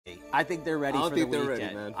I think they're ready for the weekend.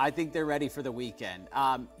 Ready, man. I think they're ready for the weekend.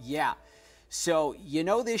 Yeah. So, you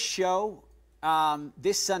know, this show,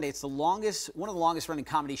 this Sunday, it's one of the longest running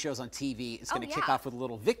comedy shows on TV. It's going to kick off with a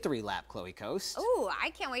little victory lap, Chloe Coast. Ooh, I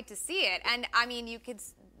can't wait to see it. And I mean, you could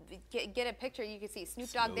get a picture. You can see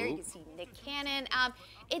Snoop Dogg there. You can see Nick Cannon.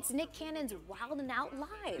 It's Nick Cannon's Wild and Out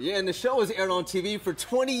Live. Yeah, and the show has aired on TV for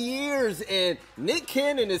 20 years, and Nick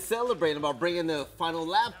Cannon is celebrating by bringing the final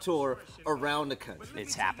lap tour around the country.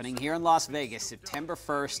 It's happening here in Las Vegas, September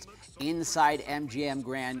 1st, inside MGM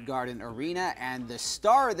Grand Garden Arena, and the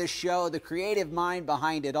star of the show, the creative mind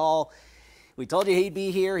behind it all, we told you he'd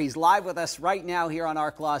be here. He's live with us right now here on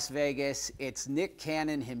ARC Las Vegas. It's Nick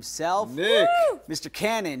Cannon himself. Nick. Mr.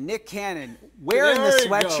 Cannon, Nick Cannon, wearing the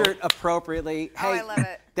sweatshirt appropriately. Hey, I love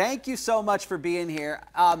it. Thank you so much for being here.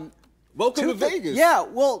 Welcome to Vegas. Yeah,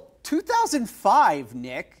 well, 2005,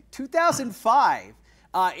 Nick, 2005.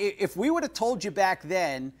 If we would have told you back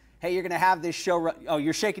then, hey, you're going to have this show. Oh,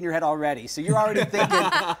 you're shaking your head already. So you're already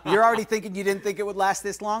thinking you didn't think it would last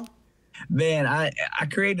this long? Man, I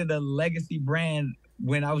created a legacy brand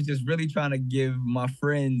when I was just really trying to give my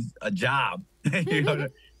friends a job. You know,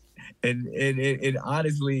 and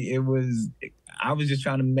honestly, I was just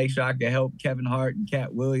trying to make sure I could help Kevin Hart and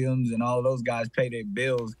Cat Williams and all of those guys pay their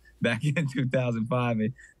bills back in 2005.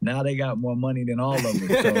 And now they got more money than all of us.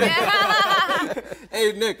 So.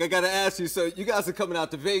 Hey, Nick, I got to ask you, so you guys are coming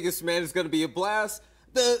out to Vegas, man. It's going to be a blast.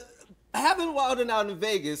 Having Wild and Out in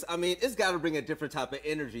Vegas, I mean, it's got to bring a different type of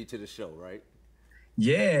energy to the show, right?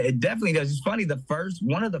 Yeah, it definitely does. It's funny,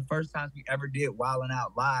 one of the first times we ever did Wild and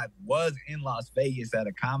Out Live was in Las Vegas at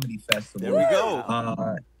a comedy festival. There we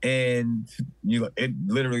go. And it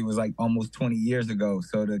literally was like almost 20 years ago.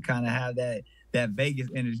 So to kind of have that Vegas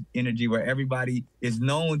energy where everybody is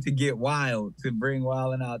known to get wild, to bring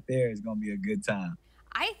Wild and Out there is going to be a good time.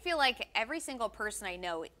 I feel like every single person I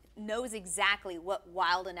know knows exactly what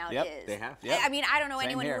Wild and Out is. They have. Yep. I mean, I don't know Same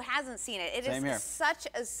anyone here. who hasn't seen it. It Same is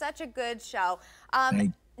here. such a good show.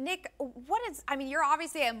 Nick, I mean, you're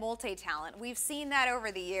obviously a multi-talent. We've seen that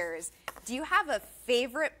over the years. Do you have a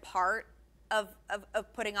favorite part of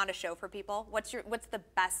putting on a show for people? What's the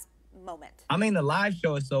best moment? I mean, the live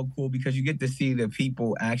show is so cool because you get to see the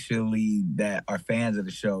people actually that are fans of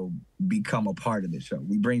the show become a part of the show.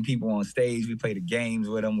 We bring people on stage, we play the games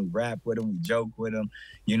with them, we rap with them, we joke with them,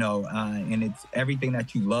 you know, and it's everything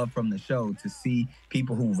that you love from the show. To see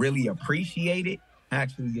people who really appreciate it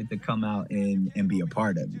actually get to come out and be a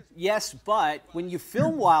part of it. Yes, but when you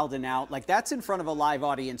film Wild and Out, like that's in front of a live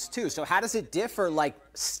audience too. So how does it differ, like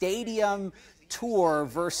stadium tour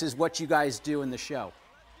versus what you guys do in the show?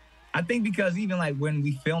 I think because even like when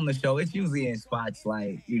we film the show, it's usually in spots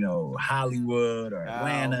like, you know, Hollywood or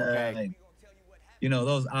Atlanta. Okay. Like, you know,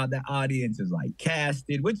 that audience is like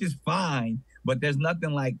casted, which is fine, but there's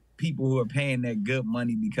nothing like people who are paying their good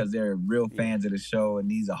money because they're real fans of the show, and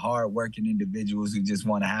these are hardworking individuals who just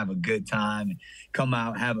want to have a good time and come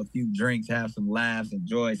out, have a few drinks, have some laughs,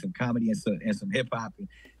 enjoy some comedy and some hip hop. And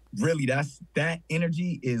really, that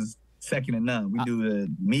energy is second to none. We do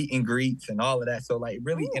the meet and greets and all of that. So, like,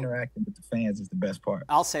 really interacting with the fans is the best part.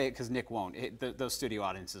 I'll say it because Nick won't. Those studio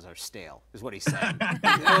audiences are stale, is what he's saying.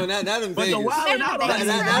 No, not in Vegas.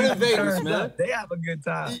 Not in Vegas, man. They have a good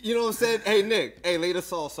time. You know what I'm saying? Hey, Nick, lay the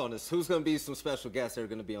sauce on this. Who's going to be some special guests that are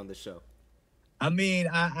going to be on the show? I mean,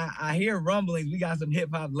 I hear rumblings. We got some hip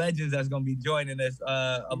hop legends that's gonna be joining us,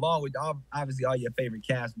 along with obviously all your favorite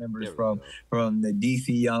cast members from the DC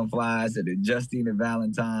Young Flies to the Justine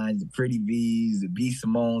Valentines, the Pretty V's, the B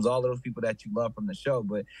Simones, all of those people that you love from the show.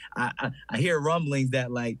 But I hear rumblings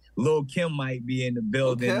that like Lil Kim might be in the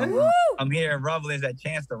building. Okay. I'm hearing rumblings that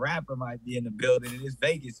Chance the Rapper might be in the building. It is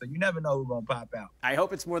Vegas, so you never know who's gonna pop out. I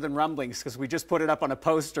hope it's more than rumblings because we just put it up on a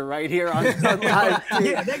poster right here on live.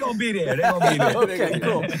 Yeah, they're gonna be there. They're gonna be there. Okay,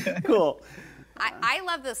 cool. I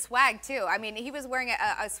love the swag too. I mean, he was wearing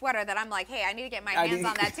a sweater that I'm like, hey, I need to get my hands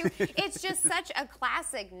on that too. It's just such a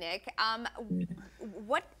classic, Nick.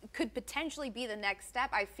 What could potentially be the next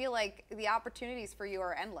step? I feel like the opportunities for you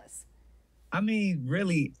are endless. I mean,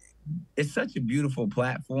 really, it's such a beautiful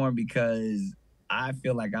platform because I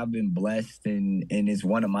feel like I've been blessed and it's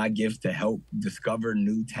one of my gifts to help discover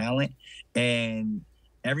new talent. And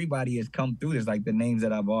everybody has come through this, like the names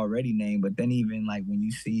that I've already named, but then even like when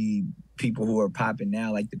you see people who are popping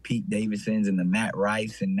now, like the Pete Davidsons and the Matt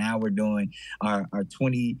Rife, and now we're doing our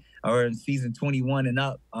season 21 and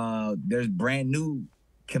up. There's brand new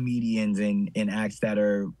comedians and acts that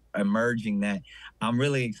are emerging that I'm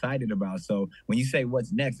really excited about. So when you say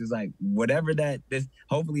what's next, it's like whatever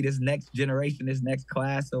hopefully this next generation, this next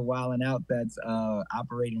class of Wild 'N Out that's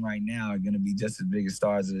operating right now are going to be just as big as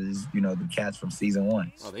stars as, the cats from season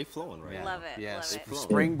 1. Oh, they flowing right now. Love it. Yes, love it.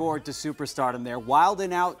 springboard to superstardom there. Wild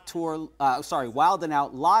 'N Out Tour, Wild 'N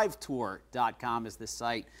Out Live Tour.com is the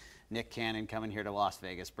site. Nick Cannon coming here to Las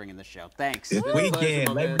Vegas, bringing the show. Thanks. This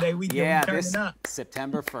weekend, Labor Day weekend, yeah, we this turning up.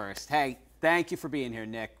 September 1st. Hey, thank you for being here,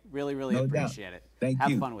 Nick. Really, really No doubt. appreciate it. Thank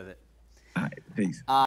Have you. fun with it. All right, peace.